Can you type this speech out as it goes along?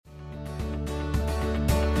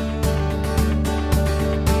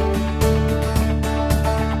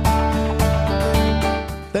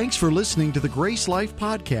Thanks for listening to the Grace Life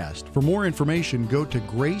podcast. For more information, go to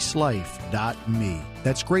gracelife.me.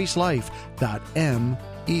 That's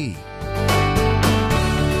gracelife.me.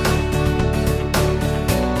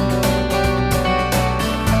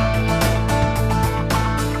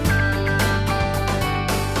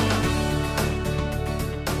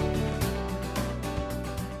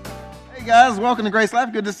 Hey guys, welcome to Grace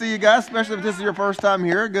Life. Good to see you guys, especially if this is your first time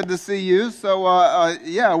here. Good to see you. So,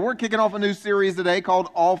 we're kicking off a new series today called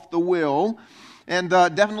Off the Wheel, and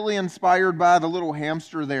definitely inspired by the little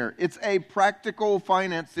hamster there. It's a practical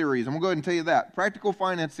finance series. I'm going to go ahead and tell you that. Practical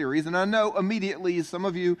finance series, and I know immediately some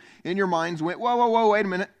of you in your minds went, whoa, wait a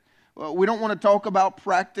minute. Well, we don't want to talk about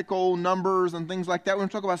practical numbers and things like that. We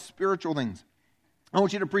want to talk about spiritual things. I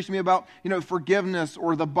want you to preach to me about, forgiveness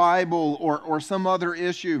or the Bible or some other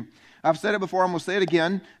issue. I've said it before, I'm going to say it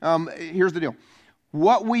again. Here's the deal.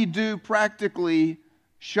 What we do practically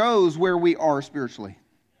shows where we are spiritually.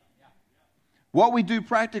 What we do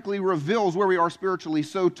practically reveals where we are spiritually.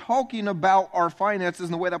 So talking about our finances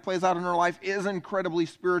and the way that plays out in our life is incredibly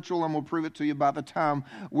spiritual, and we'll prove it to you by the time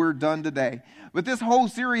we're done today. But this whole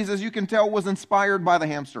series, as you can tell, was inspired by the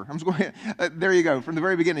hamster. I'm just going there you go, from the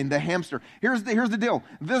very beginning, the hamster. Here's the deal.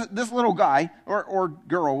 This little guy, or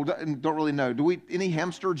girl, don't really know. Do we any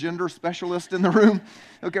hamster gender specialist in the room?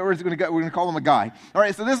 Okay, we're going to call him a guy. All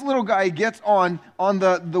right, so this little guy gets on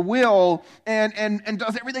the wheel and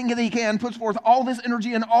does everything that he can, puts forth all this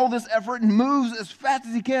energy and all this effort and moves as fast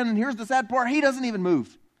as he can. And here's the sad part, he doesn't even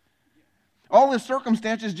move. All his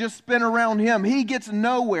circumstances just spin around him. He gets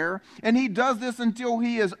nowhere, and he does this until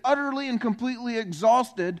he is utterly and completely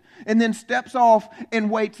exhausted, and then steps off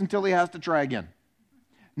and waits until he has to try again.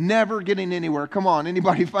 Never getting anywhere. Come on,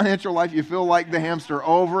 anybody financial life, you feel like the hamster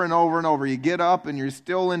over and over and over. You get up and you're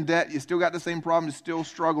still in debt. You still got the same problem. You're still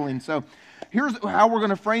struggling. So here's how we're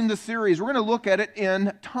going to frame this series. We're going to look at it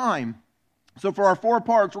in time. So for our 4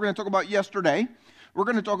 parts, we're going to talk about yesterday. We're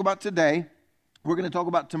going to talk about today. We're going to talk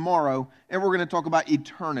about tomorrow, and we're going to talk about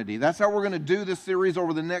eternity. That's how we're going to do this series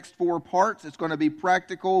over the next 4 parts. It's going to be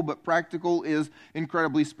practical, but practical is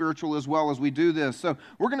incredibly spiritual as well as we do this. So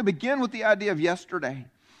we're going to begin with the idea of yesterday.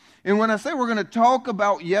 And when I say we're going to talk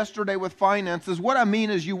about yesterday with finances, what I mean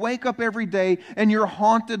is you wake up every day and you're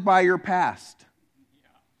haunted by your past.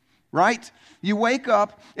 Right? You wake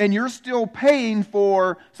up and you're still paying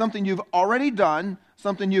for something you've already done,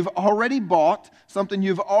 something you've already bought, something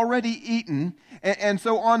you've already eaten. And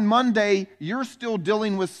so on Monday, you're still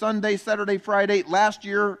dealing with Sunday, Saturday, Friday, last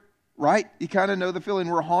year, right? You kind of know the feeling.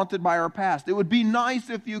 We're haunted by our past. It would be nice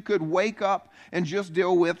if you could wake up and just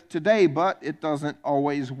deal with today, but it doesn't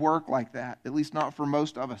always work like that, at least not for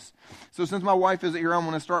most of us. So since my wife isn't here, I'm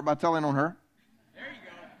going to start by telling on her. There you go.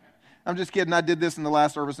 I'm just kidding. I did this in the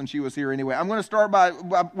last service and she was here anyway. I'm going to start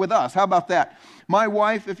with us. How about that? My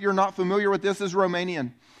wife, if you're not familiar with this, is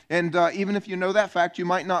Romanian. And even if you know that fact, you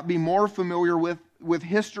might not be more familiar with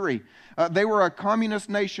history. They were a communist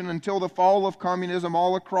nation until the fall of communism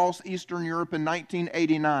all across Eastern Europe in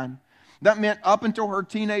 1989. That meant up until her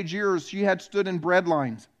teenage years, she had stood in bread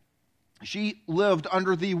lines. She lived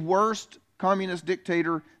under the worst communist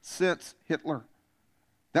dictator since Hitler.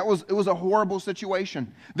 It was a horrible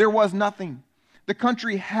situation. There was nothing. The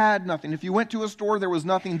country had nothing. If you went to a store, there was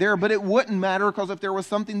nothing there, but it wouldn't matter because if there was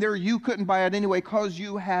something there, you couldn't buy it anyway because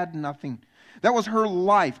you had nothing. That was her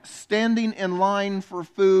life, standing in line for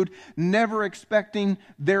food, never expecting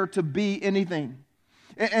there to be anything.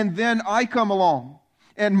 And then I come along,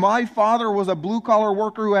 and my father was a blue-collar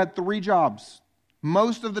worker who had 3 jobs.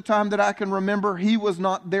 Most of the time that I can remember, he was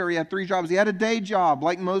not there. He had 3 jobs. He had a day job,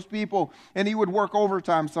 like most people, and he would work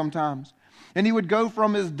overtime sometimes. And he would go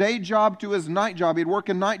from his day job to his night job. He'd work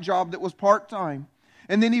a night job that was part-time.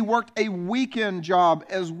 And then he worked a weekend job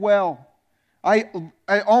as well. I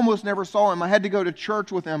almost never saw him. I had to go to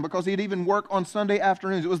church with him because he'd even work on Sunday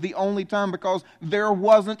afternoons. It was the only time because there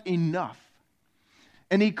wasn't enough.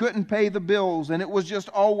 And he couldn't pay the bills. And it was just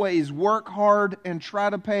always work hard and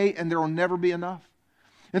try to pay, and there will never be enough.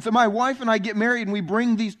 And so my wife and I get married, and we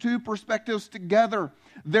bring these 2 perspectives together.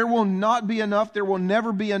 There will not be enough. There will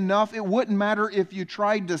never be enough. It wouldn't matter if you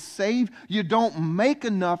tried to save. You don't make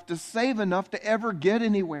enough to save enough to ever get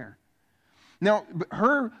anywhere. Now,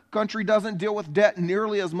 her country doesn't deal with debt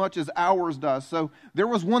nearly as much as ours does. So there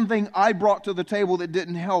was one thing I brought to the table that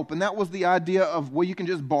didn't help, and that was the idea of, well, you can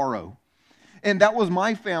just borrow. And that was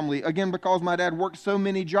my family. Again, because my dad worked so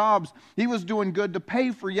many jobs, he was doing good to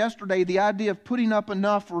pay for yesterday. The idea of putting up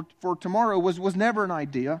enough for tomorrow was never an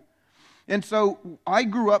idea. And so I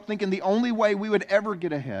grew up thinking the only way we would ever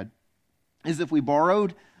get ahead is if we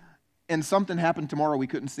borrowed and something happened tomorrow we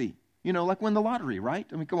couldn't see. You know, like win the lottery, right?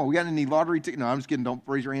 I mean, come on, we got any lottery tickets? No, I'm just kidding. Don't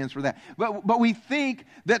raise your hands for that. But we think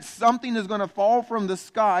that something is going to fall from the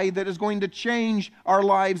sky that is going to change our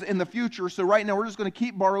lives in the future. So right now, we're just going to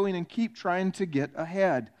keep borrowing and keep trying to get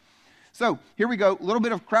ahead. So here we go, a little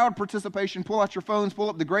bit of crowd participation. Pull out your phones, pull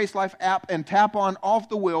up the GraceLife app, and tap on Off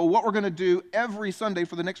the Wheel. What we're going to do every Sunday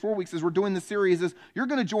for the next 4 weeks as we're doing this series is you're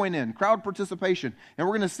going to join in, crowd participation, and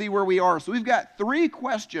we're going to see where we are. So we've got 3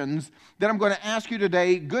 questions that I'm going to ask you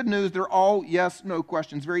today. Good news, they're all yes, no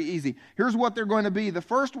questions, very easy. Here's what they're going to be. The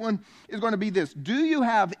first one is going to be this. Do you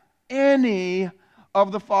have any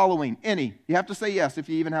of the following? Any. You have to say yes if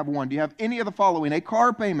you even have one. Do you have any of the following? A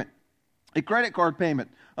car payment, a credit card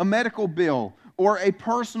payment, a medical bill, or a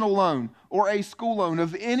personal loan, or a school loan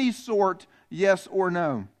of any sort, yes or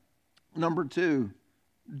no? Number 2,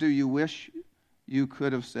 do you wish you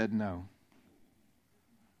could have said no?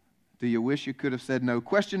 Do you wish you could have said no?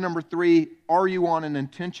 Question number 3, are you on an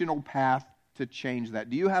intentional path to change that?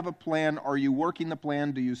 Do you have a plan? Are you working the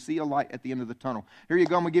plan? Do you see a light at the end of the tunnel? Here you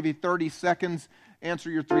go. I'm going to give you 30 seconds. Answer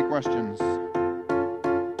your 3 questions. I'll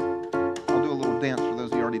do a little dance for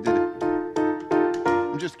those of you who already did it.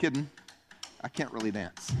 I'm just kidding. I can't really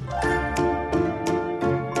dance.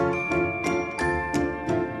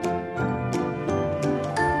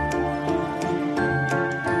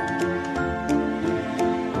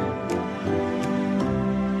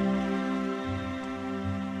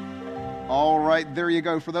 All right, there you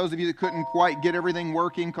go. For those of you that couldn't quite get everything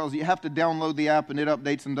working, because you have to download the app and it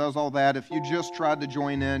updates and does all that. If you just tried to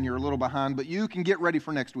join in, you're a little behind, but you can get ready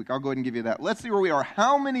for next week. I'll go ahead and give you that. Let's see where we are.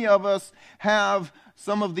 How many of us have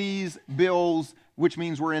some of these bills, which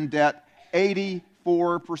means we're in debt? 84%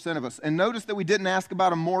 of us. And notice that we didn't ask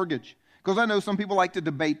about a mortgage, because I know some people like to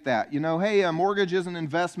debate that. You know, hey, a mortgage is an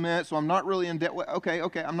investment, so I'm not really in debt. Okay,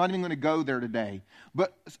 I'm not even going to go there today.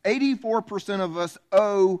 But 84% of us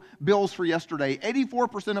owe bills for yesterday.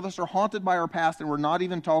 84% of us are haunted by our past, and we're not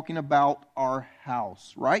even talking about our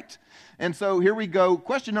house, right? And so here we go.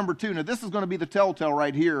 Question number 2. Now, this is going to be the telltale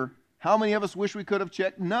right here. How many of us wish we could have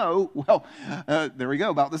checked no? Well, there we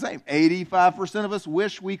go, about the same. 85% of us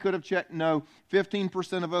wish we could have checked no.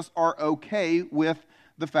 15% of us are okay with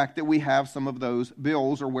the fact that we have some of those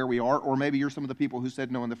bills or where we are, or maybe you're some of the people who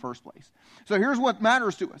said no in the first place. So here's what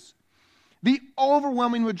matters to us. The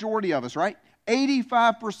overwhelming majority of us, right?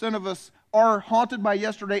 85% of us are haunted by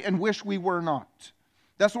yesterday and wish we were not.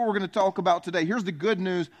 That's what we're going to talk about today. Here's the good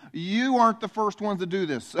news. You aren't the first ones to do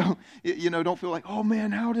this. So, don't feel like, oh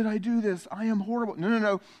man, how did I do this? I am horrible.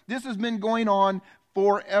 No. This has been going on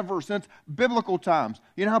forever, since biblical times.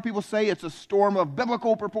 You know how people say it's a storm of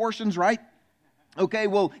biblical proportions, right? Okay,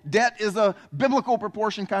 well, debt is a biblical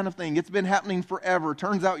proportion kind of thing. It's been happening forever.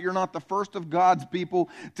 Turns out you're not the first of God's people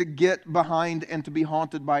to get behind and to be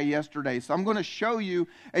haunted by yesterday. So I'm going to show you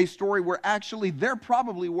a story where actually they're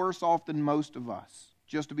probably worse off than most of us.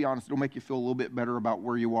 Just to be honest, it'll make you feel a little bit better about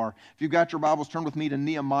where you are. If you've got your Bibles, turn with me to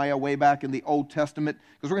Nehemiah way back in the Old Testament,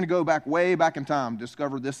 because we're going to go way back in time,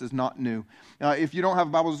 discover this is not new. If you don't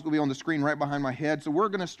have Bibles, it's going to be on the screen right behind my head. So we're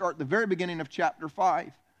going to start the very beginning of chapter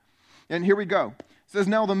 5. And here we go. It says,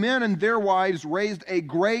 now the men and their wives raised a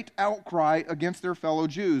great outcry against their fellow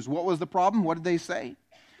Jews. What was the problem? What did they say?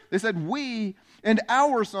 They said, we and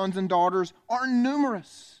our sons and daughters are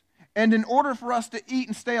numerous, and in order for us to eat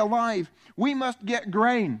and stay alive, we must get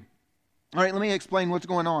grain. All right, let me explain what's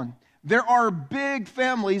going on. There are big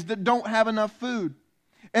families that don't have enough food.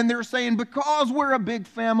 And they're saying, because we're a big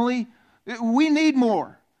family, we need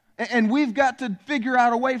more. And we've got to figure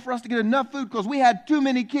out a way for us to get enough food because we had too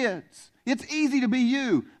many kids. It's easy to be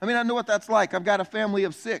you. I mean, I know what that's like. I've got a family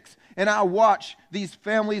of 6, and I watch these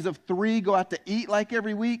families of 3 go out to eat like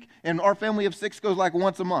every week, and our family of 6 goes like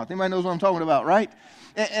once a month. Anybody knows what I'm talking about, right?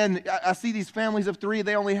 And I see these families of 3,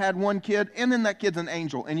 they only had 1 kid, and then that kid's an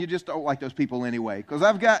angel, and you just don't like those people anyway. Because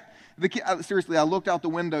I've got the kid, seriously, I looked out the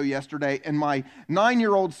window yesterday, and my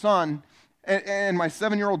 9-year-old son and my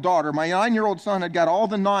 7-year-old daughter, my 9-year-old son had got all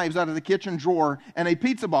the knives out of the kitchen drawer and a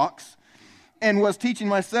pizza box and was teaching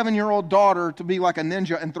my 7-year-old daughter to be like a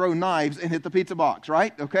ninja and throw knives and hit the pizza box,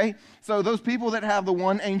 right? Okay? So those people that have the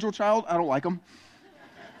one angel child, I don't like them.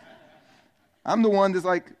 I'm the one that's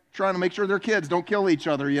like trying to make sure their kids don't kill each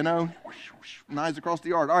other, knives across the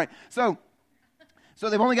yard. All right, so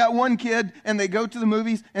they've only got 1 kid and they go to the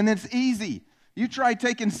movies and it's easy. You try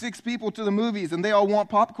taking 6 people to the movies and they all want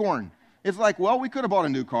popcorn. It's like, well, we could have bought a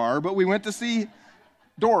new car, but we went to see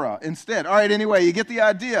Dora instead. All right, anyway, you get the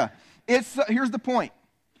idea. Here's the point.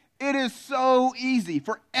 It is so easy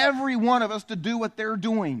for every one of us to do what they're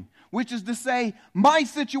doing, which is to say, my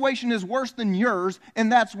situation is worse than yours,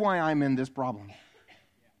 and that's why I'm in this problem.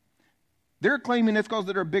 They're claiming it's because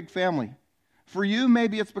they're a big family. For you,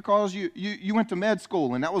 maybe it's because you went to med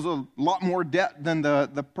school, and that was a lot more debt than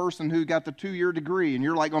the person who got the 2-year degree. And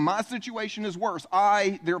you're like, oh, my situation is worse.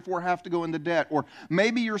 I, therefore, have to go into debt. Or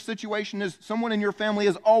maybe your situation is someone in your family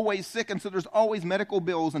is always sick, and so there's always medical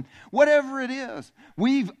bills. And whatever it is,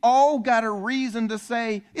 we've all got a reason to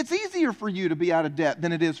say, it's easier for you to be out of debt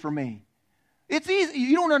than it is for me. It's easy.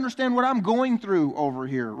 You don't understand what I'm going through over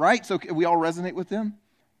here, right? So we all resonate with them.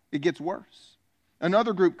 It gets worse.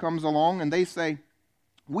 Another group comes along and they say,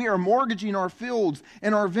 we are mortgaging our fields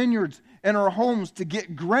and our vineyards and our homes to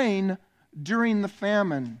get grain during the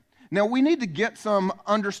famine. Now, we need to get some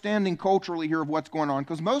understanding culturally here of what's going on,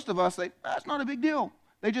 because most of us say, that's not a big deal.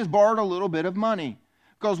 They just borrowed a little bit of money.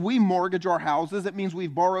 Because we mortgage our houses, it means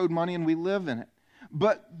we've borrowed money and we live in it.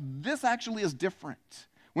 But this actually is different.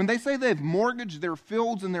 When they say they've mortgaged their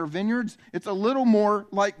fields and their vineyards, it's a little more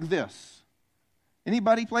like this.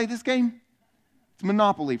 Anybody play this game?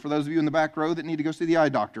 Monopoly, for those of you in the back row that need to go see the eye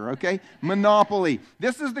doctor, okay? Monopoly.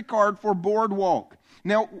 This is the card for Boardwalk.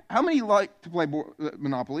 Now, how many like to play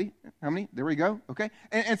Monopoly? How many? There we go, okay?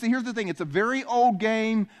 And so here's the thing. It's a very old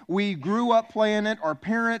game. We grew up playing it. Our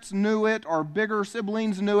parents knew it. Our bigger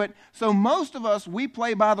siblings knew it. So most of us, we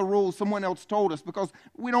play by the rules someone else told us because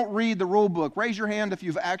we don't read the rule book. Raise your hand if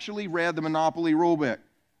you've actually read the Monopoly rule book.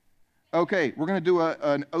 Okay, we're going to do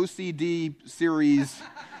an OCD series.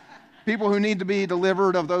 People who need to be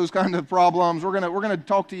delivered of those kind of problems, we're going to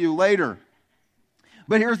talk to you later.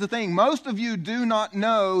 But here's the thing. Most of you do not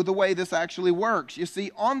know the way this actually works. You see,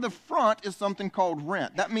 on the front is something called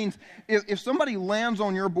rent. That means if somebody lands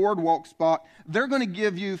on your boardwalk spot, they're going to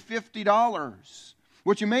give you $50.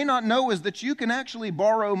 What you may not know is that you can actually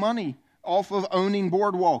borrow money off of owning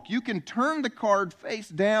Boardwalk. You can turn the card face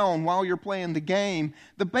down while you're playing the game.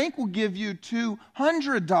 The bank will give you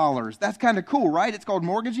 $200. That's kind of cool, right? It's called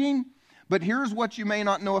mortgaging. But here's what you may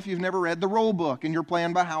not know if you've never read the rule book and you're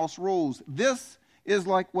playing by house rules. This is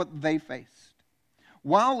like what they faced.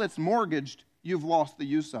 While it's mortgaged, you've lost the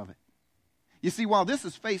use of it. You see, while this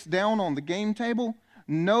is face down on the game table,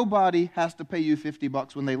 nobody has to pay you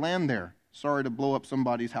 $50 when they land there. Sorry to blow up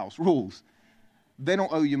somebody's house rules. They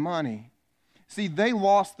don't owe you money. See, they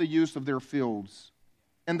lost the use of their fields,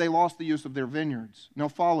 and they lost the use of their vineyards. Now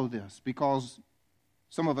follow this, because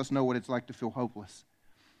some of us know what it's like to feel hopeless.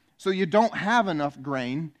 So you don't have enough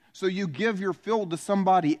grain, so you give your field to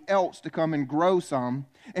somebody else to come and grow some,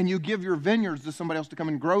 and you give your vineyards to somebody else to come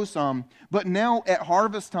and grow some. But now at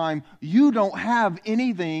harvest time, you don't have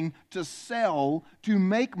anything to sell to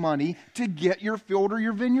make money to get your field or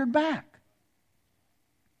your vineyard back.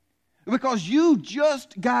 Because you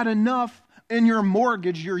just got enough in your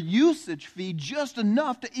mortgage, your usage fee, just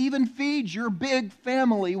enough to even feed your big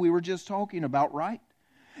family we were just talking about, right?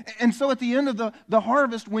 And so at the end of the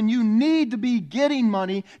harvest, when you need to be getting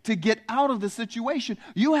money to get out of the situation,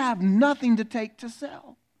 you have nothing to take to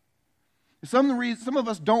sell. Some of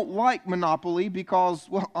us don't like Monopoly because,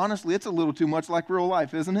 well, honestly, it's a little too much like real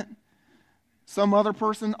life, isn't it? Some other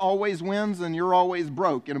person always wins and you're always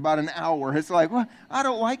broke in about an hour. It's like, well, I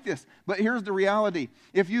don't like this. But here's the reality.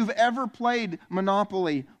 If you've ever played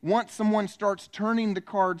Monopoly, once someone starts turning the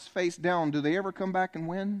cards face down, do they ever come back and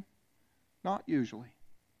win? Not usually.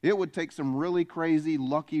 It would take some really crazy,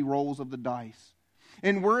 lucky rolls of the dice.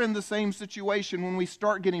 And we're in the same situation when we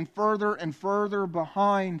start getting further and further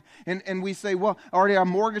behind. And we say, well, already I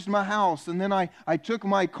mortgaged my house. And then I took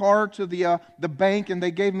my car to the bank and they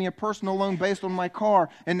gave me a personal loan based on my car.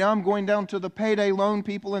 And now I'm going down to the payday loan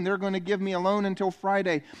people and they're going to give me a loan until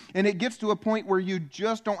Friday. And it gets to a point where you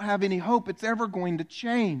just don't have any hope it's ever going to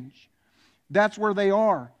change. That's where they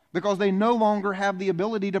are, because they no longer have the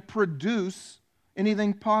ability to produce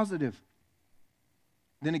anything positive.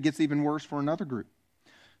 Then it gets even worse for another group.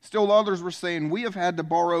 Still others were saying, we have had to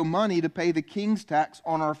borrow money to pay the king's tax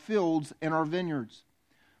on our fields and our vineyards.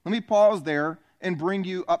 Let me pause there and bring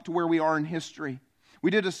you up to where we are in history. We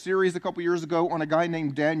did a series a couple years ago on a guy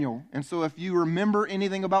named Daniel. And so if you remember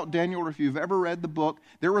anything about Daniel, or if you've ever read the book,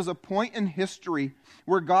 there was a point in history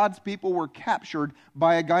where God's people were captured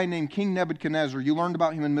by a guy named King Nebuchadnezzar. You learned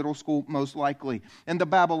about him in middle school, most likely. And the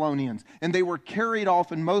Babylonians. And they were carried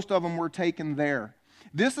off, and most of them were taken there.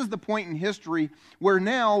 This is the point in history where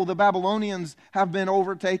now the Babylonians have been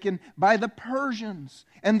overtaken by the Persians.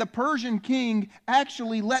 And the Persian king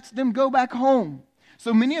actually lets them go back home.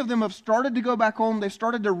 So many of them have started to go back home. They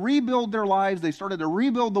started to rebuild their lives. They started to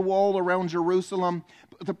rebuild the wall around Jerusalem.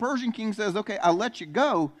 But the Persian king says, okay, I'll let you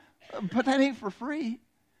go, but that ain't for free.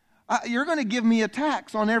 You're going to give me a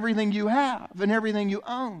tax on everything you have and everything you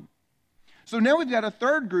own. So now we've got a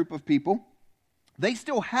third group of people They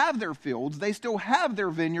still have their fields, they still have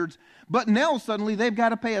their vineyards, but now suddenly they've got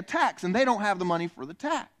to pay a tax, and they don't have the money for the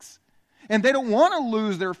tax. And they don't want to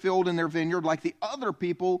lose their field and their vineyard like the other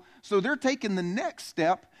people, so they're taking the next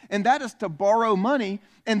step, and that is to borrow money.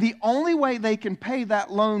 And the only way they can pay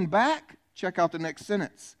that loan back, check out the next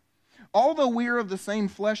sentence. Although we are of the same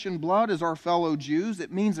flesh and blood as our fellow Jews,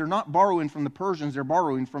 it means they're not borrowing from the Persians, they're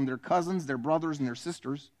borrowing from their cousins, their brothers, and their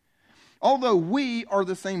sisters. Although we are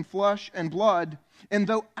the same flesh and blood, and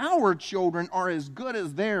though our children are as good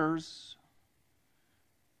as theirs,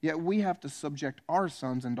 yet we have to subject our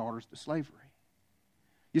sons and daughters to slavery.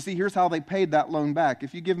 You see, here's how they paid that loan back.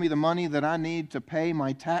 If you give me the money that I need to pay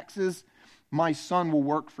my taxes, my son will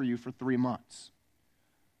work for you for 3 months.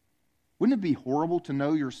 Wouldn't it be horrible to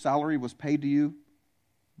know your salary was paid to you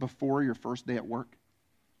before your first day at work,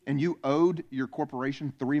 and you owed your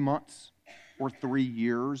corporation 3 months or 3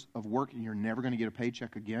 years of work, and you're never going to get a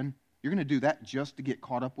paycheck again? You're going to do that just to get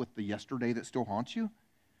caught up with the yesterday that still haunts you?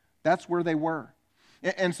 That's where they were.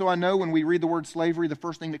 And so I know when we read the word slavery, the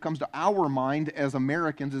first thing that comes to our mind as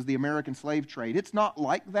Americans is the American slave trade. It's not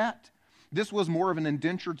like that. This was more of an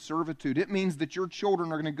indentured servitude. It means that your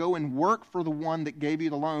children are going to go and work for the one that gave you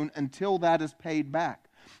the loan until that is paid back.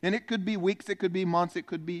 And it could be weeks, it could be months, it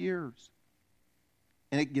could be years.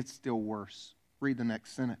 And it gets still worse. Read the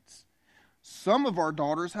next sentence. Some of our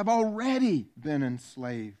daughters have already been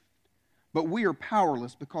enslaved, but we are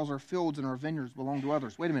powerless because our fields and our vineyards belong to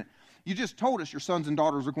others. Wait a minute. You just told us your sons and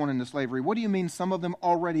daughters are going into slavery. What do you mean some of them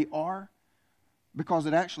already are? Because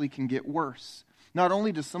it actually can get worse. Not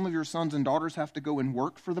only do some of your sons and daughters have to go and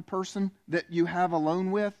work for the person that you have a loan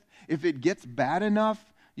with, if it gets bad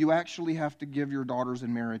enough, you actually have to give your daughters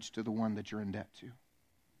in marriage to the one that you're in debt to.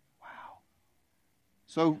 Wow.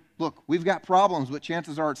 So, look, we've got problems, but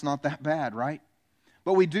chances are it's not that bad, right?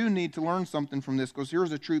 But we do need to learn something from this, because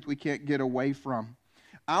here's a truth we can't get away from.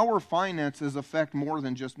 Our finances affect more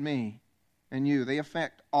than just me and you. They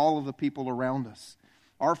affect all of the people around us.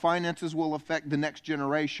 Our finances will affect the next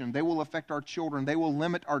generation. They will affect our children. They will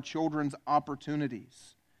limit our children's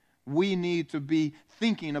opportunities. We need to be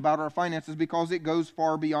thinking about our finances because it goes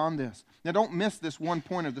far beyond this. Now, don't miss this one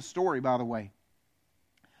point of the story, by the way.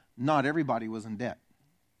 Not everybody was in debt.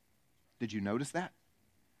 Did you notice that?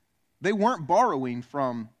 They weren't borrowing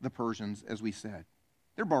from the Persians, as we said.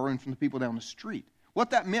 They're borrowing from the people down the street.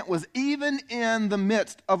 What that meant was even in the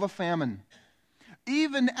midst of a famine,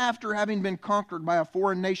 even after having been conquered by a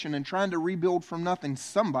foreign nation and trying to rebuild from nothing,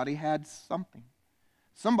 somebody had something.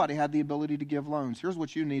 Somebody had the ability to give loans. Here's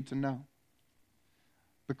what you need to know.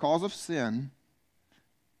 Because of sin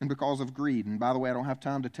and because of greed, and by the way, I don't have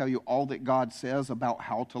time to tell you all that God says about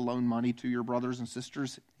how to loan money to your brothers and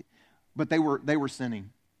sisters, but they were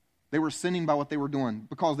sinning. They were sinning by what they were doing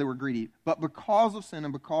because they were greedy. But because of sin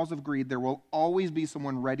and because of greed, there will always be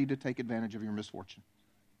someone ready to take advantage of your misfortune.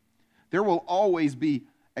 There will always be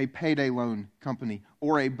a payday loan company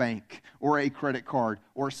or a bank or a credit card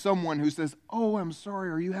or someone who says, "Oh, I'm sorry,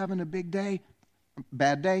 are you having a big day?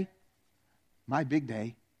 Bad day? My big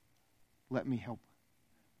day. Let me help.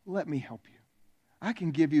 Let me help you. I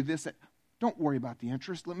can give you this. Don't worry about the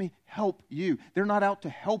interest. Let me help you." They're not out to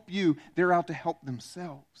help you. They're out to help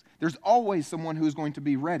themselves. There's always someone who's going to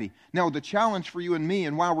be ready. Now, the challenge for you and me,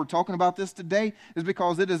 and why we're talking about this today, is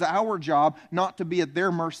because it is our job not to be at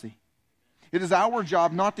their mercy. It is our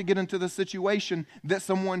job not to get into the situation that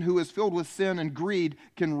someone who is filled with sin and greed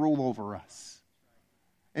can rule over us.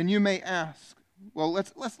 And you may ask, well,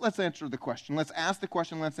 let's answer the question. Let's ask the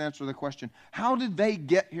question, let's answer the question. How did they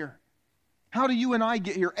get here? How do you and I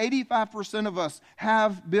get here? 85% of us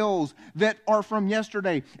have bills that are from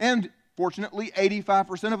yesterday. And fortunately,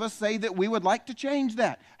 85% of us say that we would like to change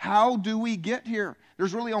that. How do we get here?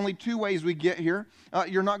 There's really only two ways we get here.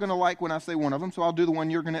 You're not going to like when I say one of them, so I'll do the one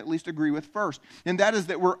you're going to at least agree with first. And that is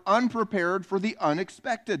that we're unprepared for the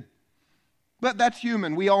unexpected. But that's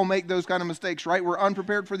human. We all make those kind of mistakes, right? We're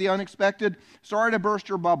unprepared for the unexpected. Sorry to burst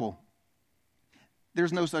your bubble.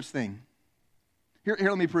 There's no such thing. Here,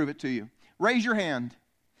 let me prove it to you. Raise your hand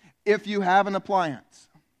if you have an appliance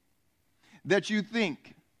that you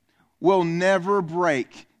think will never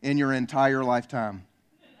break in your entire lifetime.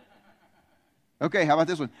 Okay, how about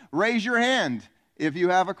this one? Raise your hand if you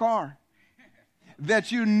have a car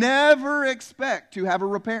that you never expect to have a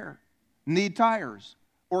repair, need tires,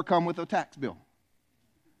 or come with a tax bill.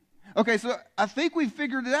 Okay, so I think we've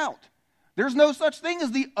figured it out. There's no such thing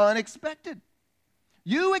as the unexpected.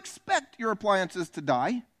 You expect your appliances to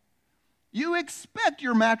die. You expect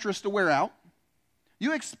your mattress to wear out.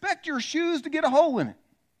 You expect your shoes to get a hole in it.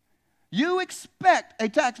 You expect a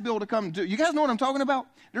tax bill to come due. You guys know what I'm talking about?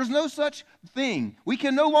 There's no such thing. We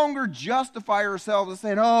can no longer justify ourselves as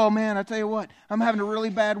saying, oh man, I tell you what, I'm having a really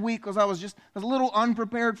bad week because I was a little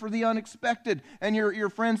unprepared for the unexpected. And your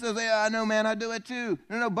friend says, yeah, I know, man, I do it too.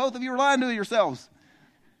 No, both of you are lying to yourselves.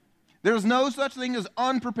 There's no such thing as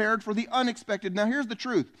unprepared for the unexpected. Now here's the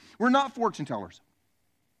truth. We're not fortune tellers.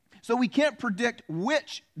 So we can't predict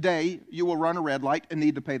which day you will run a red light and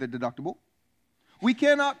need to pay the deductible. We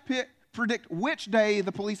cannot predict which day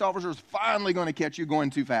the police officer is finally going to catch you going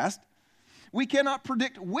too fast. We cannot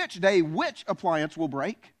predict which day which appliance will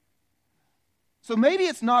break. So maybe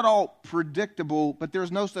it's not all predictable, but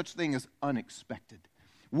there's no such thing as unexpected.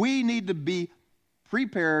 We need to be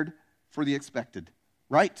prepared for the expected,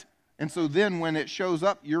 right? And so then when it shows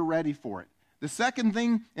up, you're ready for it. The second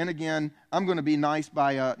thing, and again, I'm going to be nice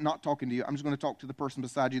by not talking to you. I'm just going to talk to the person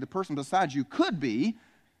beside you. The person beside you could be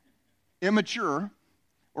immature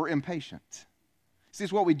or impatient. See,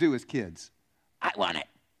 it's what we do as kids. I want it.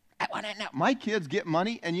 I want it now. My kids get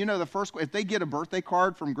money, and you know if they get a birthday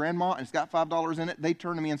card from grandma and it's got $5 in it, they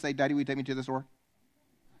turn to me and say, Daddy, will you take me to the store?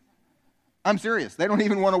 I'm serious. They don't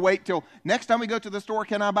even want to wait till next time we go to the store,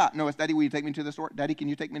 can I buy? No, it's Daddy, will you take me to the store? Daddy, can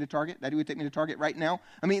you take me to Target? Daddy, will you take me to Target right now?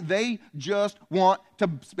 I mean, they just want to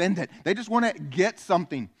spend it. They just want to get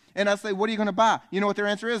something. And I say, what are you going to buy? You know what their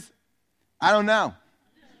answer is? I don't know.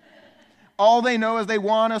 All they know is they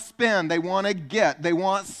want to spend, they want to get, they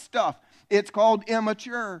want stuff. It's called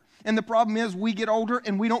immature. And the problem is we get older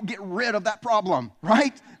and we don't get rid of that problem,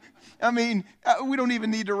 right? I mean, we don't even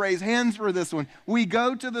need to raise hands for this one. We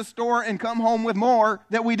go to the store and come home with more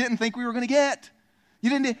that we didn't think we were going to get.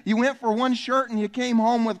 You went for one shirt and you came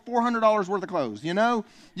home with $400 worth of clothes, you know?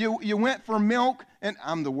 You went for milk, and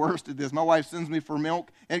I'm the worst at this. My wife sends me for milk,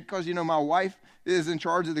 and because, you know, my wife is in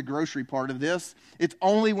charge of the grocery part of this. It's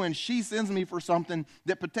only when she sends me for something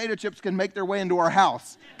that potato chips can make their way into our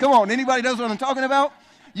house. Come on, anybody knows what I'm talking about?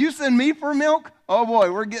 You send me for milk, oh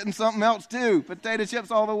boy, we're getting something else too. Potato chips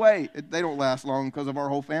all the way. They don't last long because of our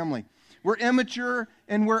whole family. We're immature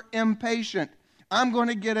and we're impatient. I'm going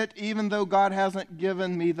to get it even though God hasn't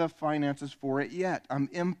given me the finances for it yet. I'm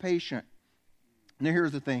impatient. Now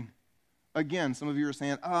here's the thing. Again, some of you are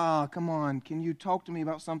saying, come on, can you talk to me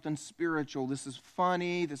about something spiritual? This is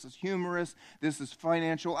funny, this is humorous, this is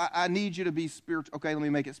financial. I need you to be spiritual. Okay, let me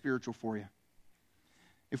make it spiritual for you.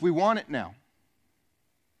 If we want it now,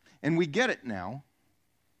 and we get it now,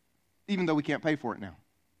 even though we can't pay for it now,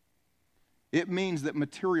 it means that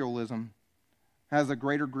materialism has a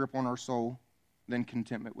greater grip on our soul than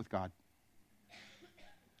contentment with God.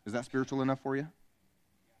 Is that spiritual enough for you?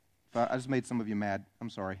 I just made some of you mad.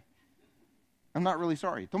 I'm sorry. I'm not really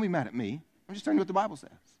sorry. Don't be mad at me. I'm just telling you what the Bible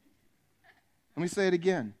says. Let me say it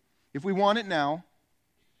again. If we want it now,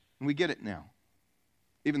 and we get it now,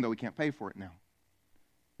 even though we can't pay for it now,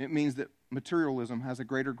 it means that materialism has a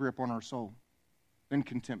greater grip on our soul than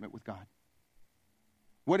contentment with God.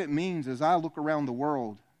 What it means is I look around the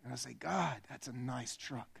world and I say, God, that's a nice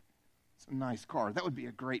truck. It's a nice car. That would be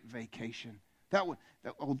a great vacation.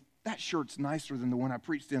 That shirt's nicer than the one I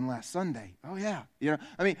preached in last Sunday. Oh, yeah. You know,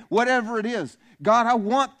 I mean, whatever it is. God, I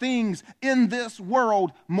want things in this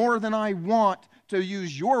world more than I want to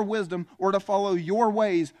use your wisdom or to follow your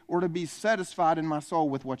ways or to be satisfied in my soul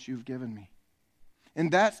with what you've given me. And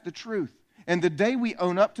that's the truth. And the day we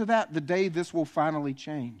own up to that, the day this will finally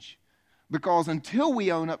change. Because until we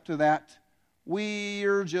own up to that,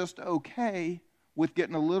 we're just okay with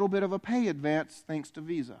getting a little bit of a pay advance thanks to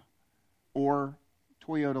Visa or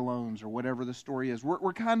Toyota loans or whatever the story is.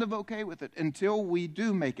 We're kind of okay with it until we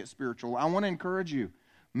do make it spiritual. I want to encourage you,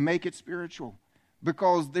 make it spiritual.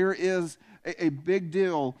 Because there is a big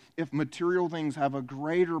deal if material things have a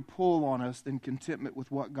greater pull on us than contentment with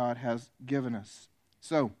what God has given us.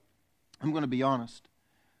 So, I'm going to be honest.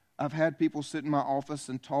 I've had people sit in my office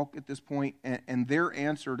and talk at this point, and their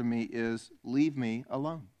answer to me is, leave me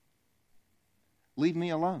alone. Leave me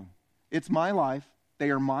alone. It's my life. They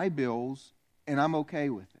are my bills, and I'm okay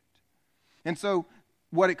with it. And so,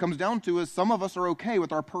 what it comes down to is some of us are okay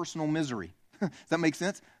with our personal misery. Does that make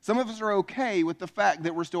sense? Some of us are okay with the fact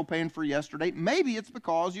that we're still paying for yesterday. Maybe it's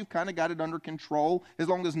because you've kind of got it under control as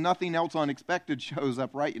long as nothing else unexpected shows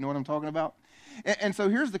up, right? You know what I'm talking about? And so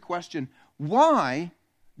here's the question. Why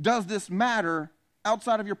does this matter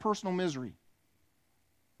outside of your personal misery?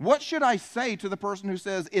 What should I say to the person who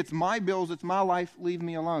says, it's my bills, it's my life, leave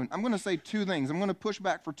me alone? I'm going to say two things. I'm going to push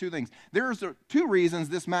back for two things. There's two reasons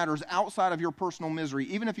this matters outside of your personal misery.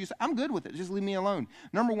 Even if you say, I'm good with it, just leave me alone.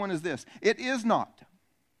 Number one is this. It is not,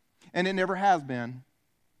 and it never has been,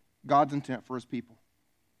 God's intent for his people.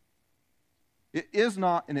 It is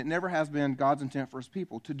not, and it never has been, God's intent for his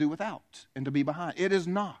people to do without and to be behind. It is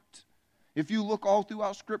not. If you look all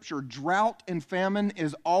throughout Scripture, drought and famine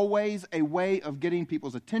is always a way of getting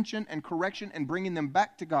people's attention and correction and bringing them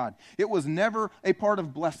back to God. It was never a part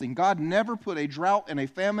of blessing. God never put a drought and a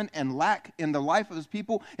famine and lack in the life of his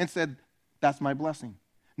people and said, that's my blessing.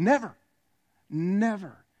 Never.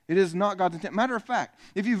 Never. It is not God's intent. Matter of fact,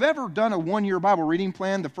 if you've ever done a one-year Bible reading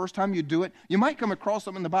plan, the first time you do it, you might come across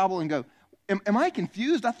something in the Bible and go, am I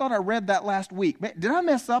confused? I thought I read that last week. Did I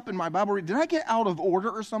mess up in my Bible reading? Did I get out of order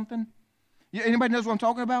or something? Anybody knows what I'm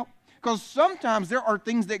talking about? Because sometimes there are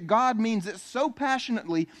things that God means it so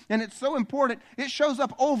passionately and it's so important, it shows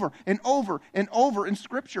up over and over and over in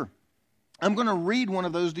Scripture. I'm going to read one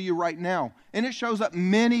of those to you right now, and it shows up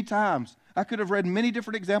many times. I could have read many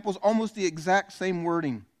different examples, almost the exact same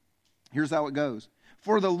wording. Here's how it goes.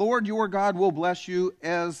 For the Lord your God will bless you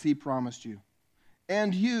as he promised you.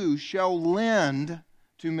 And you shall lend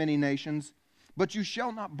to many nations, but you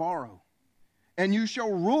shall not borrow. And you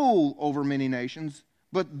shall rule over many nations,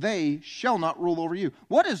 but they shall not rule over you.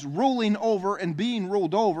 What does ruling over and being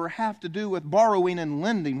ruled over have to do with borrowing and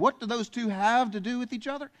lending? What do those two have to do with each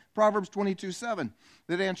other? Proverbs 22:7.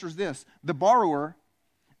 That answers this. The borrower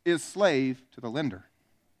is slave to the lender.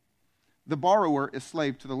 The borrower is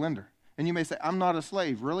slave to the lender. And you may say, I'm not a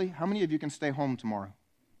slave. Really? How many of you can stay home tomorrow?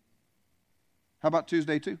 How about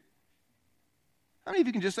Tuesday too? How many of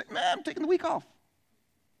you can just say, man, I'm taking the week off?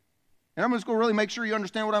 And I'm just going to really make sure you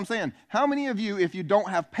understand what I'm saying. How many of you, if you don't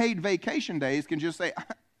have paid vacation days, can just say,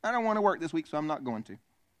 I don't want to work this week, so I'm not going to?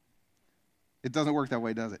 It doesn't work that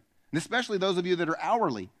way, does it? And especially those of you that are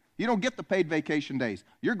hourly. You don't get the paid vacation days.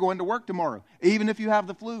 You're going to work tomorrow, even if you have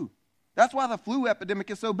the flu. That's why the flu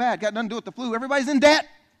epidemic is so bad. Got nothing to do with the flu. Everybody's in debt.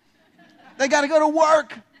 They got to go to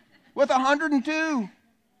work with 102.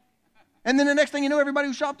 And then the next thing you know, everybody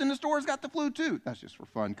who shopped in the store has got the flu too. That's just for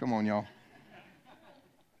fun. Come on, y'all.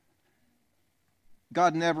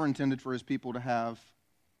 God never intended for his people to have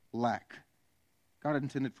lack. God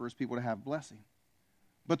intended for his people to have blessing.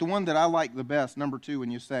 But the one that I like the best, number 2, when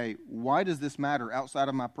you say, why does this matter outside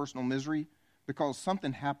of my personal misery? Because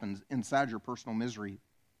something happens inside your personal misery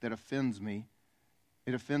that offends me.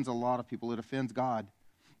 It offends a lot of people. It offends God.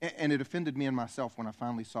 And it offended me and myself when I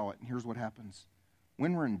finally saw it. And here's what happens.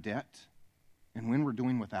 When we're in debt and when we're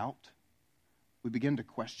doing without, we begin to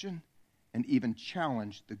question and even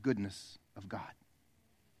challenge the goodness of God.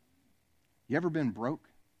 You ever been broke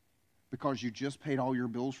because you just paid all your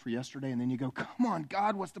bills for yesterday and then you go, come on,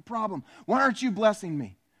 God, what's the problem? Why aren't you blessing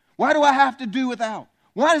me? Why do I have to do without?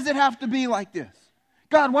 Why does it have to be like this?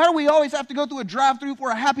 God, why do we always have to go through a drive-thru for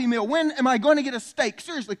a Happy Meal? When am I going to get a steak?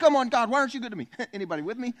 Seriously, come on, God, why aren't you good to me? Anybody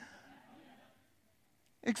with me?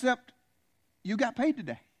 Except you got paid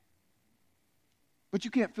today. But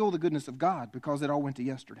you can't feel the goodness of God because it all went to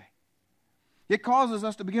yesterday. It causes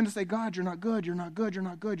us to begin to say, God, you're not good, you're not good, you're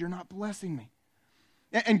not good, you're not blessing me.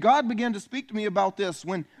 And God began to speak to me about this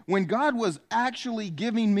when God was actually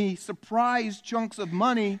giving me surprise chunks of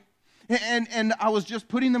money, and I was just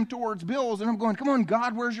putting them towards bills, and I'm going, come on,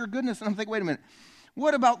 God, where's your goodness? And I'm thinking, wait a minute,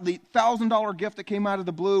 what about the $1,000 gift that came out of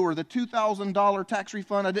the blue, or the $2,000 tax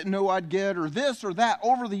refund I didn't know I'd get, or this or that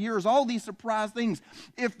over the years, all these surprise things,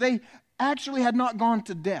 if they actually had not gone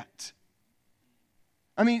to debt?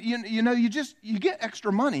 I mean, you get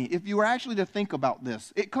extra money if you were actually to think about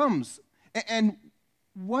this. It comes. And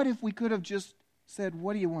what if we could have just said,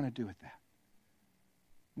 what do you want to do with that?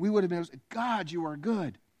 We would have been able to say, God, you are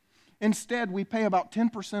good. Instead, we pay about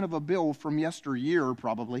 10% of a bill from yesteryear,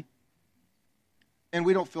 probably, and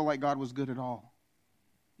we don't feel like God was good at all.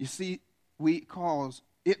 You see, it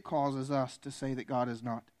causes us to say that God is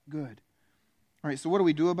not good. All right, so what do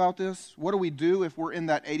we do about this? What do we do if we're in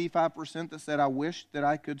that 85% that said, I wish that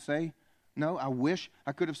I could say, no, I wish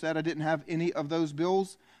I could have said I didn't have any of those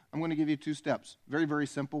bills? I'm going to give you 2 steps. Very, very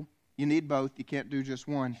simple. You need both. You can't do just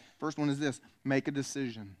one. First one is this. Make a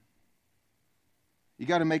decision. You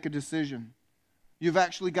got to make a decision. You've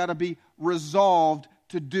actually got to be resolved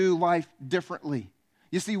to do life differently.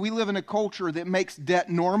 You see, we live in a culture that makes debt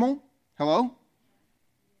normal. Hello?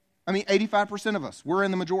 I mean, 85% of us, we're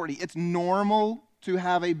in the majority. It's normal to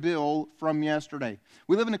have a bill from yesterday.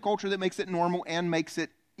 We live in a culture that makes it normal and makes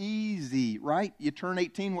it easy, right? You turn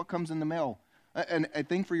 18, what comes in the mail? A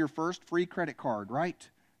thing for your first free credit card, right?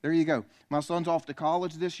 There you go. My son's off to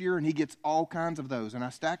college this year, and he gets all kinds of those. And I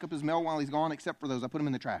stack up his mail while he's gone, except for those. I put them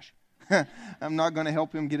in the trash. I'm not going to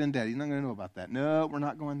help him get in debt. He's not going to know about that. No, we're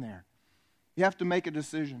not going there. You have to make a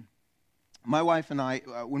decision. My wife and I,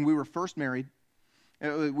 when we were first married,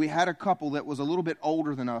 we had a couple that was a little bit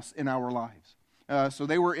older than us in our lives. So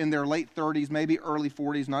they were in their late 30s, maybe early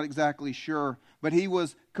 40s, not exactly sure. But he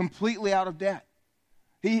was completely out of debt.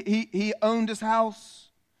 He owned his house.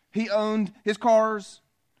 He owned his cars.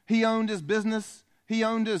 He owned his business. He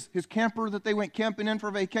owned his camper that they went camping in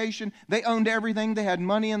for vacation. They owned everything. They had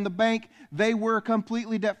money in the bank. They were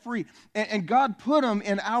completely debt-free. And God put them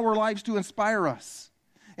in our lives to inspire us.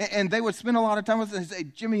 And they would spend a lot of time with us and say,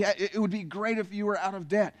 Jimmy, it would be great if you were out of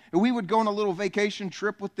debt. And we would go on a little vacation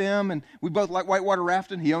trip with them, and we both like whitewater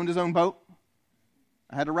rafting. He owned his own boat.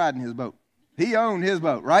 I had to ride in his boat. He owned his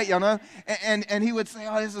boat, right? Y'all know? And he would say,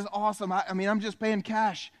 oh, this is awesome. I mean, I'm just paying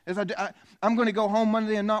cash. I'm going to go home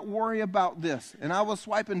Monday and not worry about this. And I was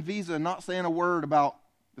swiping Visa and not saying a word about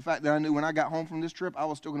the fact that I knew when I got home from this trip, I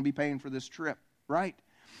was still going to be paying for this trip, right?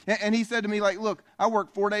 And he said to me, like, look, I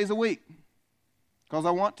work 4 days a week. Because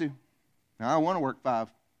I want to. Now, I want to work 5.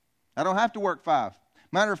 I don't have to work 5.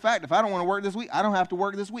 Matter of fact, if I don't want to work this week, I don't have to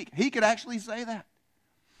work this week. He could actually say that.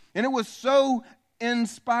 And it was so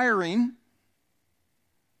inspiring,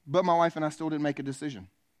 but my wife and I still didn't make a decision.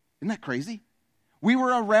 Isn't that crazy? We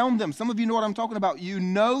were around them. Some of you know what I'm talking about. You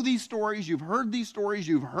know these stories. You've heard these stories.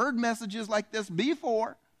 You've heard messages like this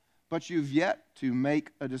before, but you've yet to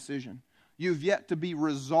make a decision. You've yet to be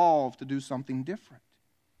resolved to do something different.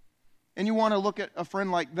 And you want to look at a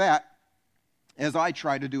friend like that, as I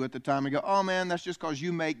tried to do at the time, and go, oh man, that's just because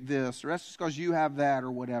you make this, or that's just because you have that,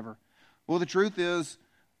 or whatever. Well, the truth is,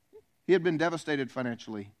 he had been devastated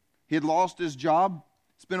financially. He had lost his job,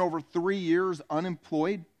 spent over 3 years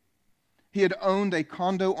unemployed. He had owned a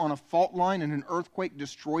condo on a fault line, and an earthquake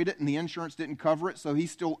destroyed it, and the insurance didn't cover it, so he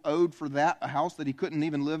still owed for that a house that he couldn't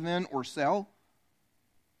even live in or sell.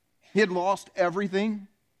 He had lost everything,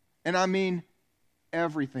 and I mean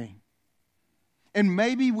everything. And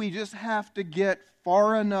maybe we just have to get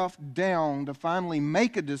far enough down to finally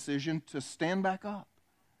make a decision to stand back up.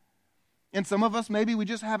 And some of us, maybe we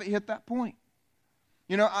just haven't hit that point.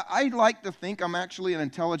 You know, I like to think I'm actually an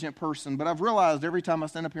intelligent person, but I've realized every time I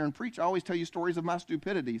stand up here and preach, I always tell you stories of my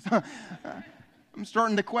stupidities. I'm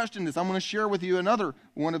starting to question this. I'm going to share with you another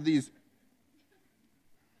one of these.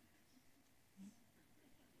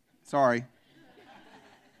 Sorry.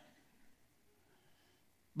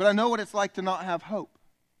 But I know what it's like to not have hope.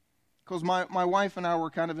 Because my wife and I were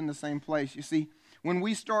kind of in the same place. You see, when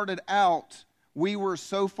we started out, we were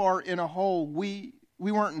so far in a hole, we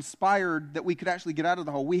weren't inspired that we could actually get out of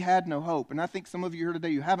the hole. We had no hope. And I think some of you here today,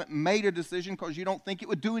 you haven't made a decision because you don't think it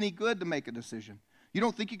would do any good to make a decision. You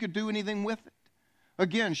don't think you could do anything with it.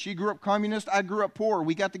 Again, she grew up communist, I grew up poor.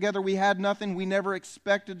 We got together, we had nothing, we never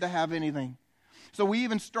expected to have anything. So we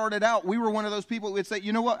even started out, we were one of those people who would say,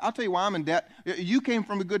 you know what, I'll tell you why I'm in debt. You came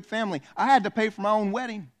from a good family. I had to pay for my own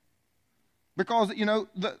wedding. Because, you know,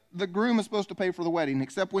 the groom is supposed to pay for the wedding,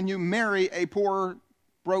 except when you marry a poor,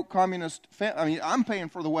 broke communist family. I mean, I'm paying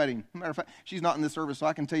for the wedding. Matter of fact, she's not in this service, so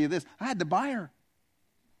I can tell you this. I had to buy her.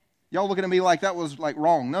 Y'all looking at me like that was like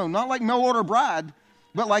wrong. No, not like mail order bride,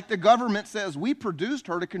 but like the government says, we produced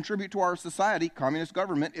her to contribute to our society, communist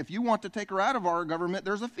government. If you want to take her out of our government,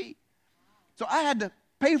 there's a fee. So I had to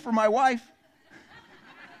pay for my wife.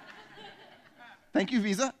 Thank you,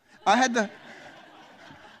 Visa. I had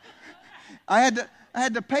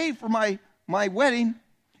to pay for my wedding,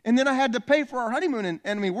 and then I had to pay for our honeymoon. And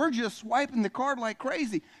I mean, we're just swiping the card like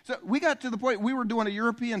crazy. So we got to the point we were doing a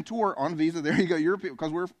European tour on Visa. There you go, European,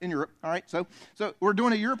 because we're in Europe. All right, so we're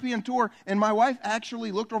doing a European tour, and my wife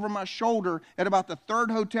actually looked over my shoulder at about the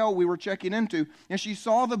 3rd hotel we were checking into, and she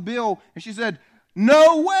saw the bill, and she said,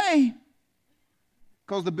 "No way."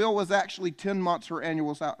 Because the bill was actually 10 months her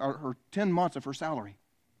annual her 10 months of her salary.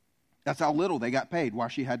 That's how little they got paid while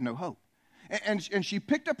she had no hope. And she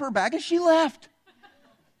picked up her bag and she left.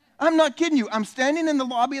 I'm not kidding you. I'm standing in the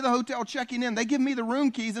lobby of the hotel checking in. They give me the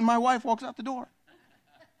room keys and my wife walks out the door.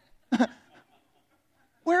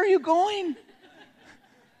 Where are you going?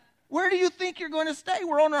 Where do you think you're going to stay?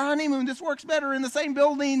 We're on our honeymoon. This works better in the same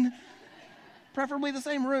building, preferably the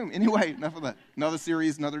same room. Anyway, enough of that. Another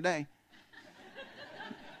series, another day.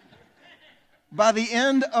 By the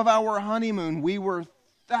end of our honeymoon, we were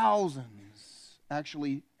thousands,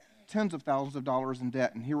 actually tens of thousands of dollars in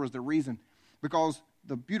debt. And here was the reason. Because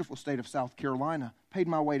the beautiful state of South Carolina paid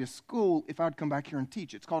my way to school if I'd come back here and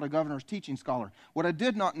teach. It's called a governor's teaching scholar. What I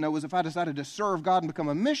did not know is if I decided to serve God and become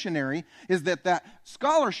a missionary, is that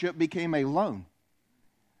scholarship became a loan.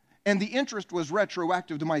 And the interest was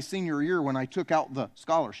retroactive to my senior year when I took out the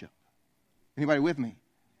scholarship. Anybody with me?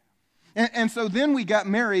 And so then we got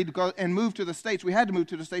married and moved to the States. We had to move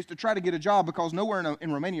to the States to try to get a job because nowhere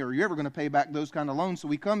in Romania are you ever going to pay back those kind of loans. So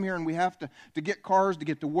we come here and we have to get cars to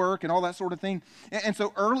get to work and all that sort of thing. And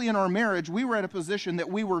so early in our marriage, we were at a position that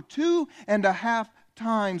we were 2.5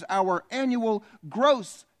 times our annual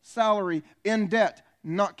gross salary in debt,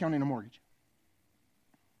 not counting a mortgage.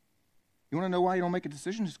 You want to know why you don't make a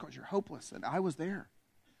decision? Just because you're hopeless. And I was there.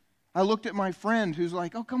 I looked at my friend who's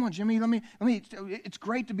like, oh, come on, Jimmy, let me, it's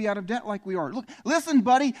great to be out of debt like we are. Look, listen,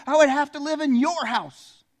 buddy, I would have to live in your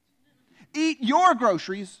house, eat your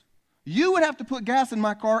groceries. You would have to put gas in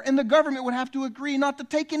my car, and the government would have to agree not to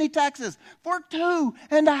take any taxes for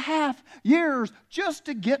 2.5 years just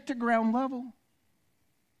to get to ground level.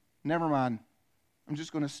 Never mind. I'm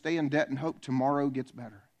just going to stay in debt and hope tomorrow gets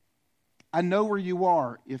better. I know where you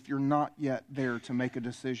are if you're not yet there to make a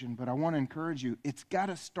decision, but I want to encourage you, it's got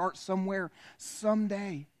to start somewhere,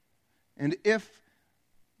 someday. And if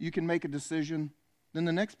you can make a decision, then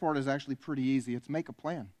the next part is actually pretty easy. It's make a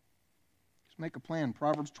plan. Just make a plan.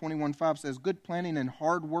 Proverbs 21:5 says, good planning and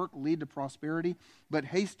hard work lead to prosperity, but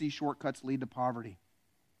hasty shortcuts lead to poverty.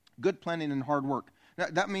 Good planning and hard work.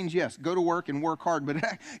 That means, yes, go to work and work hard, but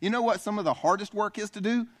you know what some of the hardest work is to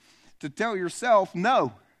do? To tell yourself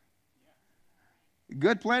no.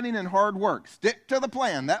 Good planning and hard work. Stick to the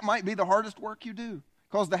plan. That might be the hardest work you do.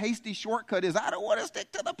 Because the hasty shortcut is, I don't want to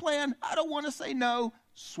stick to the plan. I don't want to say no.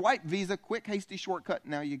 Swipe Visa, quick, hasty shortcut.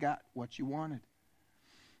 Now you got what you wanted.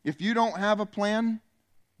 If you don't have a plan,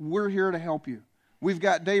 we're here to help you. We've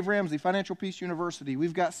got Dave Ramsey, Financial Peace University.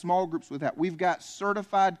 We've got small groups with that. We've got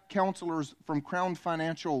certified counselors from Crown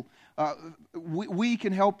Financial. We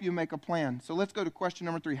can help you make a plan. So let's go to question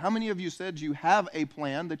number 3. How many of you said you have a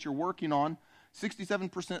plan that you're working on?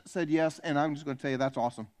 67% said yes, and I'm just going to tell you that's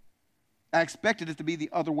awesome. I expected it to be the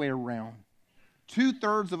other way around.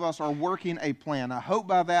 2/3 of us are working a plan. I hope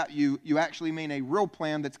by that you actually mean a real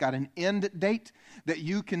plan that's got an end date, that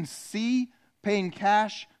you can see paying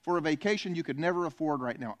cash for a vacation you could never afford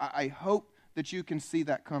right now. I hope that you can see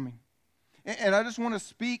that coming. And I just want to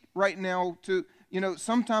speak right now to,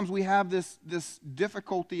 sometimes we have this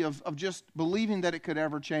difficulty of just believing that it could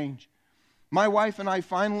ever change. My wife and I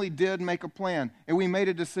finally did make a plan, and we made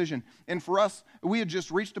a decision. And for us, we had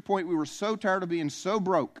just reached a point we were so tired of being so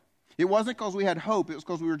broke. It wasn't because we had hope. It was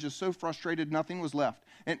because we were just so frustrated nothing was left.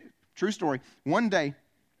 And true story, one day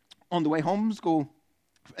on the way home from school,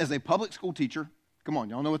 as a public school teacher, come on,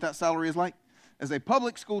 y'all know what that salary is like? As a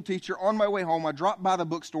public school teacher, on my way home, I dropped by the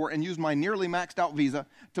bookstore and used my nearly maxed out Visa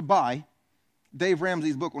to buy Dave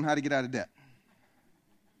Ramsey's book on how to get out of debt.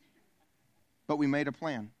 But we made a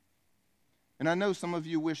plan. And I know some of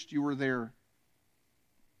you wished you were there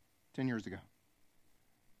 10 years ago.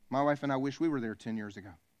 My wife and I wish we were there 10 years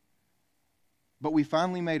ago. But we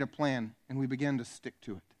finally made a plan, and we began to stick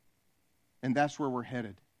to it. And that's where we're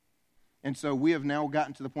headed. And so we have now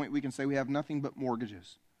gotten to the point we can say we have nothing but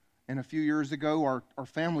mortgages. And a few years ago, our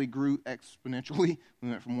family grew exponentially. We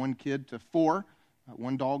went from 1 kid to 4,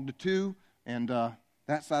 1 dog to 2, and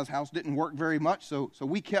that size house didn't work very much, so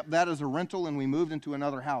we kept that as a rental, and we moved into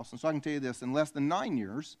another house. And so I can tell you this, in less than 9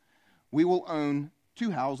 years, we will own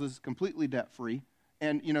 2 houses completely debt-free.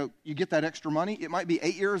 And, you get that extra money. It might be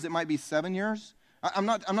 8 years. It might be 7 years. I'm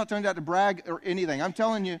not telling you that to brag or anything. I'm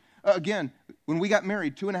telling you, again, when we got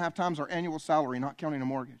married, 2.5 times our annual salary, not counting a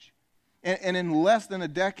mortgage. And in less than a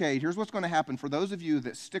decade, here's what's going to happen for those of you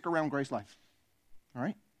that stick around GraceLife. All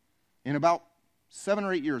right? In about 7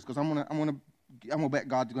 or 8 years, because I'm going to bet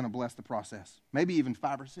God's going to bless the process. Maybe even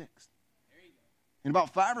 5 or 6. There you go. In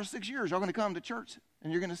about 5 or 6 years, y'all going to come to church,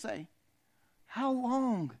 and you're going to say, how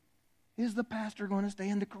long is the pastor going to stay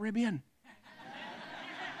in the Caribbean?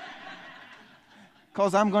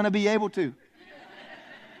 Because I'm going to be able to.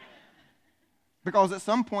 Because at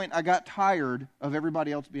some point, I got tired of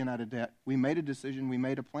everybody else being out of debt. We made a decision, we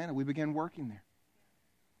made a plan, and we began working there.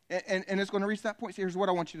 And it's going to reach that point. So here's what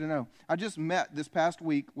I want you to know. I just met this past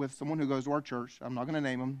week with someone who goes to our church. I'm not going to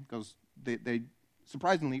name them because they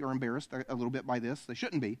surprisingly are embarrassed a little bit by this. They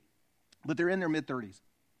shouldn't be. But they're in their mid-30s.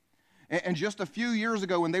 And just a few years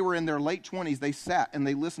ago when they were in their late 20s, they sat and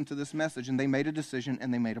they listened to this message and they made a decision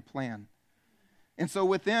and they made a plan. And so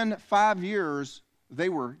within 5 years, they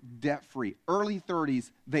were debt-free. Early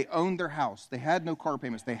 30s, they owned their house. They had no car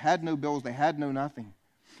payments. They had no bills. They had no nothing.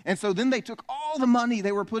 And so then they took all the money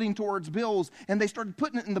they were putting towards bills and they started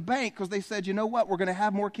putting it in the bank because they said, you know what, we're going to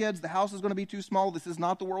have more kids. The house is going to be too small. This is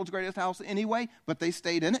not the world's greatest house anyway, but they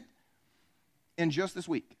stayed in it. And just this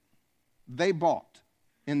week, they bought,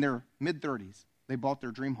 in their mid-30s, they bought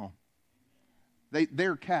their dream home.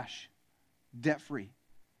 They're cash, debt-free.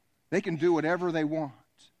 They can do whatever they want.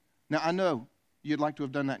 Now, I know you'd like to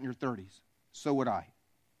have done that in your 30s. So would I.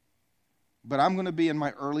 But I'm going to be in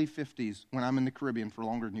my early 50s when I'm in the Caribbean for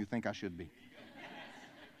longer than you think I should be.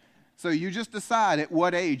 So you just decide at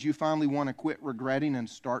what age you finally want to quit regretting and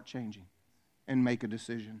start changing and make a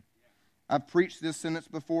decision. I've preached this sentence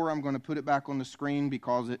before. I'm going to put it back on the screen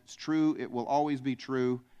because it's true. It will always be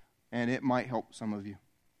true, and it might help some of you.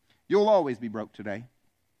 You'll always be broke today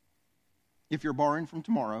if you're borrowing from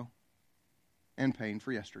tomorrow and paying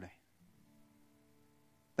for yesterday.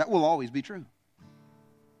 That will always be true.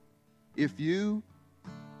 If you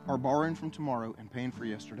are borrowing from tomorrow and paying for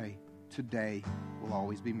yesterday, today will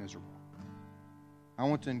always be miserable. I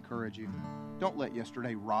want to encourage you. Don't let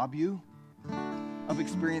yesterday rob you of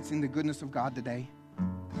experiencing the goodness of God today.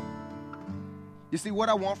 You see, what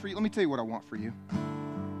I want for you, let me tell you what I want for you.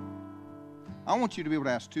 I want you to be able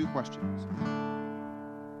to ask 2 questions.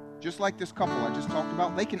 Just like this couple I just talked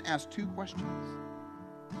about, they can ask 2 questions.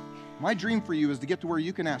 My dream for you is to get to where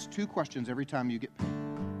you can ask 2 questions every time you get paid.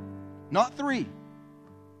 Not 3.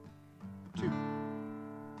 2.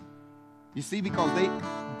 You see, because they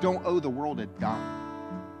don't owe the world a dime.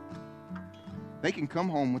 They can come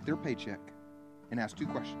home with their paycheck and ask 2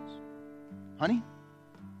 questions. Honey,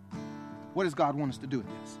 what does God want us to do with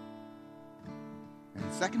this?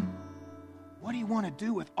 And second, what do you want to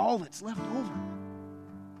do with all that's left over?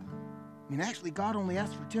 I mean, actually, God only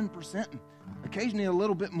asked for 10% and occasionally a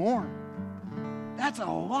little bit more. That's a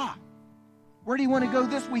lot. Where do you want to go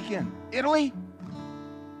this weekend? Italy?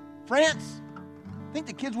 France? Think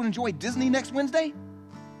the kids would enjoy Disney next Wednesday?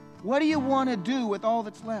 What do you want to do with all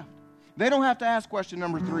that's left? They don't have to ask question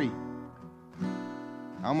number 3.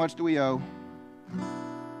 How much do we owe?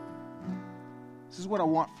 This is what I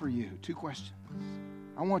want for you. 2 questions.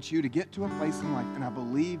 I want you to get to a place in life, and I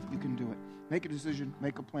believe you can do it. Make a decision,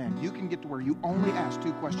 make a plan. You can get to where you only ask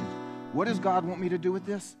 2 questions. What does God want me to do with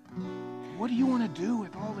this? What do you want to do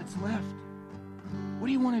with all that's left? What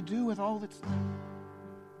do you want to do with all that's left?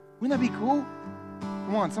 Wouldn't that be cool?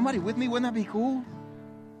 Come on, somebody with me? Wouldn't that be cool?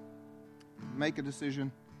 Make a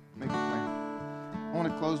decision, make a plan. I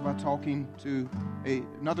want to close by talking to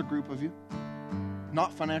another group of you.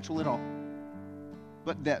 Not financial at all,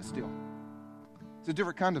 but debt still. It's a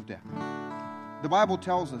different kind of debt. The Bible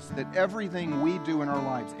tells us that everything we do in our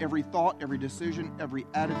lives, every thought, every decision, every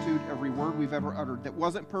attitude, every word we've ever uttered that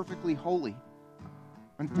wasn't perfectly holy,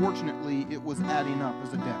 unfortunately, it was adding up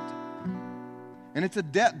as a debt. And it's a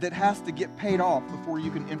debt that has to get paid off before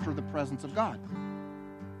you can enter the presence of God.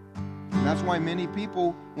 And that's why many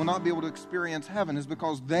people will not be able to experience heaven, is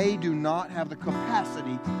because they do not have the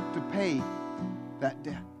capacity to pay that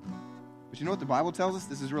debt. But you know what the Bible tells us?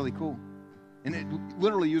 This is really cool. And it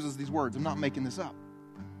literally uses these words. I'm not making this up.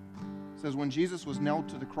 It says, when Jesus was nailed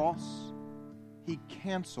to the cross, he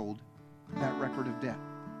canceled that record of debt.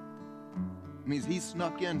 It means he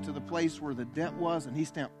snuck into the place where the debt was, and he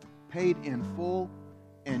stamped paid in full,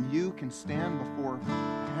 and you can stand before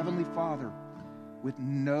the Heavenly Father with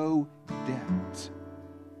no debt.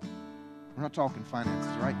 We're not talking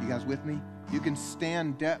finances, right? You guys with me? You can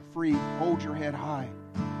stand debt-free, hold your head high,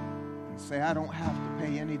 and say, I don't have to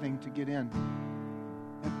pay anything to get in.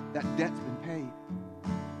 That debt's been paid.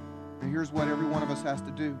 And here's what every one of us has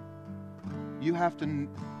to do. You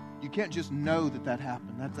can't just know that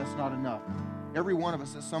happened. That's not enough. Every one of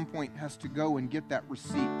us at some point has to go and get that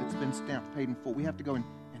receipt that's been stamped, paid in full. We have to go and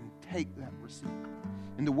take that receipt.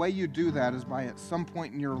 And the way you do that is by, at some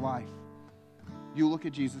point in your life, you look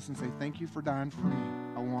at Jesus and say, thank you for dying for me.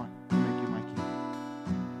 I want to make you my king.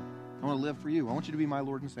 I want to live for you. I want you to be my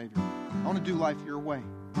Lord and Savior. I want to do life your way.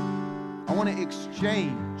 I want to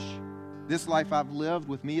exchange this life I've lived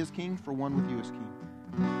with me as king for one with you as king.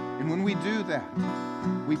 And when we do that,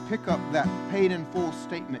 we pick up that paid in full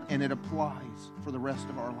statement, and it applies for the rest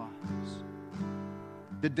of our lives.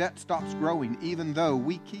 The debt stops growing even though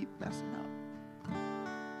we keep messing up.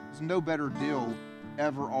 There's no better deal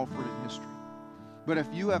ever offered in history. But if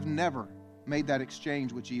you have never made that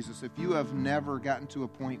exchange with Jesus, if you have never gotten to a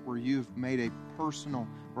point where you've made a personal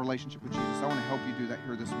relationship with Jesus, I want to help you do that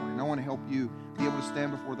here this morning. I want to help you be able to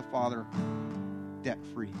stand before the Father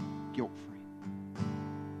debt-free, guilt-free.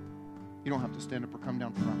 You don't have to stand up or come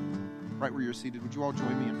down front. Right where you're seated, would you all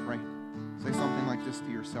join me and pray? Say something like this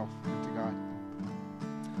to yourself and to God.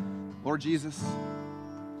 Lord Jesus,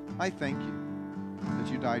 I thank you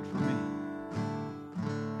that you died for me.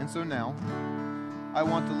 And so now, I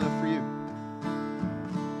want to live for you.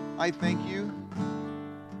 I thank you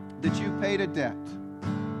that you paid a debt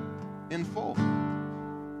in full,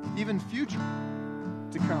 even future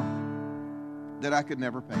to come, that I could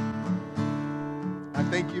never pay. I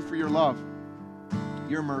thank you for your love,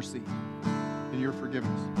 your mercy, and your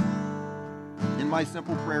forgiveness. And my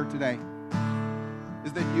simple prayer today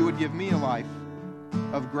is that you would give me a life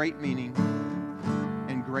of great meaning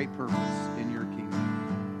and great purpose in your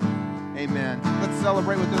kingdom. Amen. Let's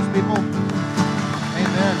celebrate with those people.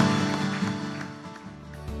 Amen.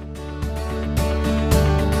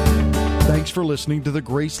 Thanks for listening to the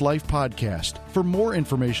Grace Life Podcast. For more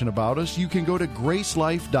information about us, you can go to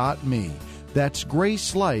gracelife.me. That's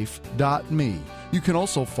gracelife.me. You can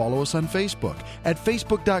also follow us on Facebook at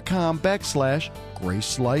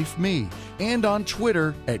facebook.com/GraceLifeMe and on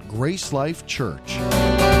Twitter at GraceLife Church.